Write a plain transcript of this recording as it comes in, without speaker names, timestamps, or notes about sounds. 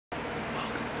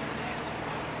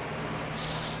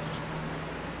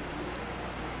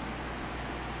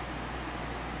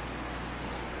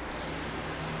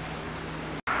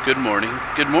Good morning.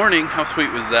 Good morning. How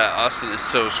sweet was that? Austin is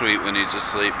so sweet when he's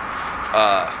asleep.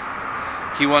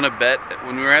 He won a bet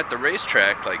when we were at the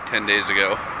racetrack like 10 days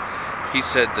ago. He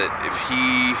said that if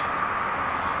he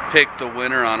picked the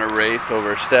winner on a race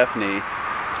over Stephanie,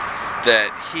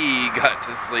 that he got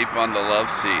to sleep on the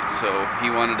love seat. So he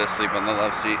wanted to sleep on the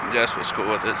love seat, and Jess was cool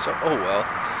with it. So, oh well.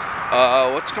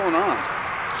 What's going on?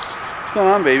 What's going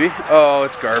on, baby? Oh,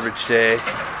 it's garbage day.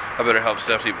 I better help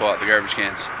Stephanie pull out the garbage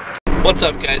cans. What's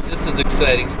up, guys? This is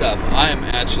exciting stuff. I'm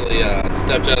actually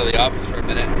stepped out of the office for a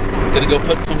minute. Gonna go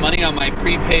put some money on my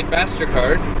prepaid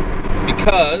MasterCard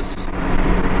because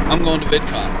I'm going to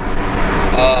VidCon.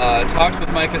 Talked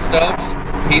with Micah Stubbs.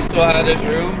 He still had his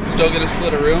room. Still gonna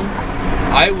split a room.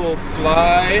 I will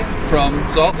fly from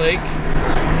Salt Lake.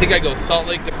 I think I go Salt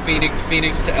Lake to Phoenix,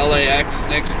 Phoenix to LAX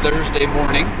next Thursday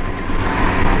morning,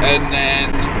 and then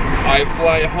I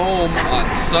fly home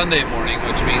on Sunday morning,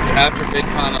 which means after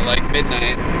VidCon at like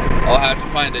midnight, I'll have to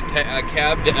find a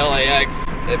cab to LAX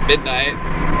at midnight,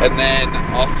 and then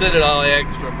I'll sit at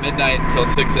LAX from midnight until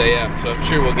 6 a.m. So I'm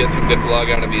sure we'll get some good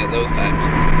vlog out of me at those times.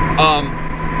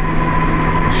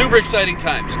 Super exciting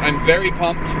times. I'm very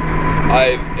pumped.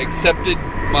 I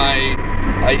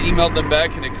emailed them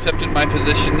back and accepted my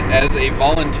position as a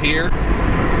volunteer.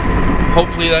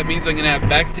 Hopefully that means I'm going to have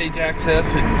backstage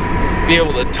access and be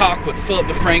able to talk with Philip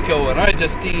DeFranco and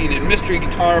Justine and Mystery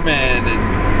Guitar Man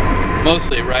and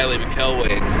mostly Riley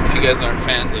McElwain. If you guys aren't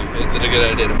fans of Is It a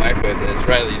Good Idea to Microwave This,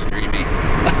 Riley's dreamy.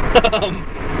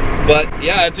 But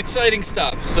yeah, it's exciting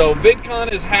stuff. So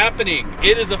VidCon is happening.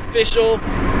 It is official.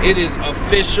 It is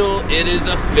official. It is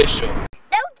official.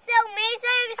 Don't sell me,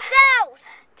 sell yourself.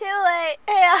 Too late.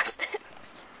 Hey, Austin.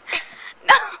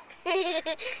 No.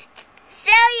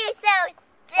 Sell yourself.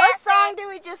 What song did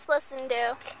we just listen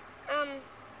to?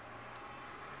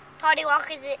 Party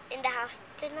Walkers in the house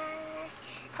tonight.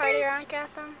 Party Rock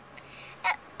Anthem.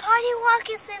 Party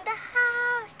Walkers in the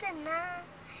house tonight.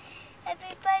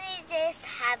 Everybody just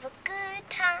have a good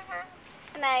time.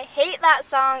 And I hate that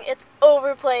song. It's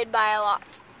overplayed by a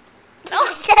lot.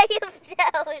 Don't sell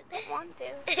yourself. I want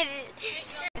to.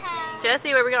 Jesse,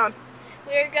 where are we going?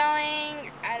 We're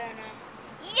going, I don't know.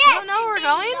 Yes. You don't know where we're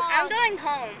going? I'm going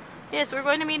home. Yes, we're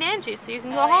going to meet Angie, so you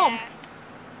can go home. Yeah.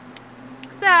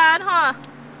 Sad, huh?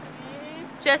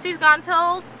 Jesse's gone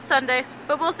till Sunday,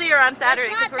 but we'll see her on Saturday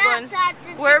It's not because we're going. that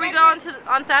sad, Where are we going to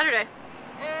on Saturday?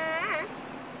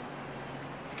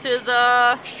 To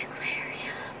the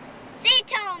aquarium. She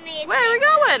told me. Where are we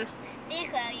going? The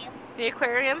aquarium. The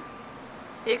aquarium.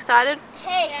 Are you excited?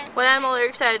 Hey. What animal are you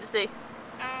excited to see?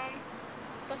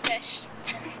 The fish.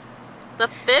 The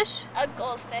fish? A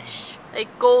goldfish. A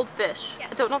goldfish.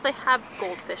 Yes. I don't know if they have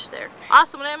goldfish there.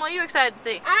 Awesome. What animal are you excited to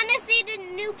see? Honestly,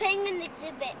 the new penguin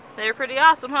exhibit. They're pretty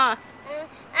awesome, huh?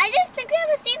 I just think we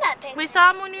haven't seen that penguin. We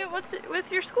saw them when you were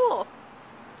with your school.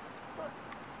 Well,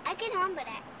 I can remember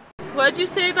that. What'd you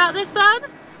say about this, bud?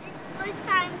 This first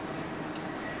time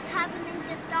happening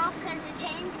to stop because the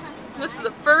train's coming by. This is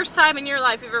the first time in your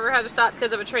life you've ever had to stop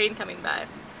because of a train coming by.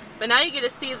 But now you get to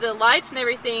see the lights and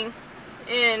everything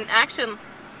in action.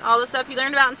 All the stuff you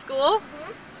learned about in school.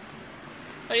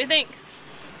 What do you think?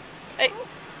 Hey.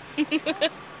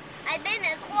 I've been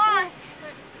across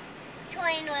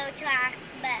train rail track,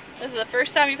 but This is the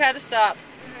first time you've had to stop.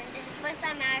 this is the first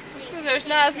time I actually. There's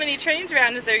not as many trains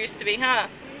around as there used to be, huh?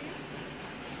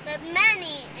 But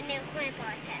many in their grandpa's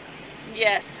house.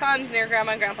 Yes, tons near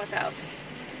Grandma and Grandpa's house.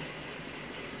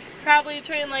 Probably a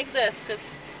train like this, because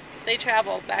they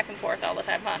travel back and forth all the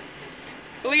time, huh?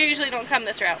 But we usually don't come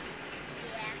this route.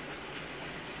 Yeah.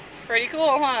 Pretty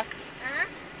cool, huh? Uh-huh.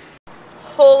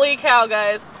 Holy cow,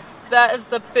 guys. That is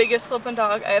the biggest flippin'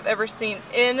 dog I have ever seen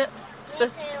in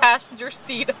the passenger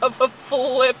seat of a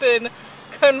flippin'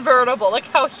 convertible. Look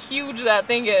how huge that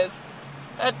thing is.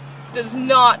 That does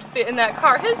not fit in that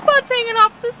car. His butt's hanging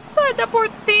off the side, that poor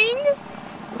thing.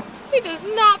 He does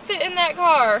not fit in that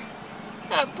car.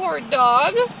 That poor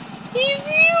dog. He's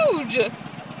huge.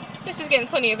 This is getting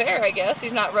plenty of air, I guess.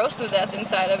 He's not roasted to death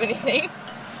inside of anything.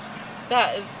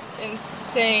 That is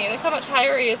insane. Look how much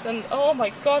higher he is than, oh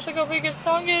my gosh, look how big his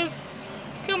tongue is.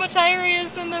 Look how much higher he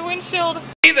is than the windshield.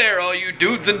 Hey there, all you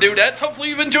dudes and dudettes. Hopefully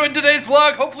you've enjoyed today's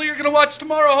vlog. Hopefully you're going to watch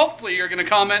tomorrow. Hopefully you're going to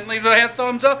comment and leave a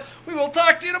thumbs up. We will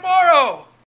talk to you tomorrow.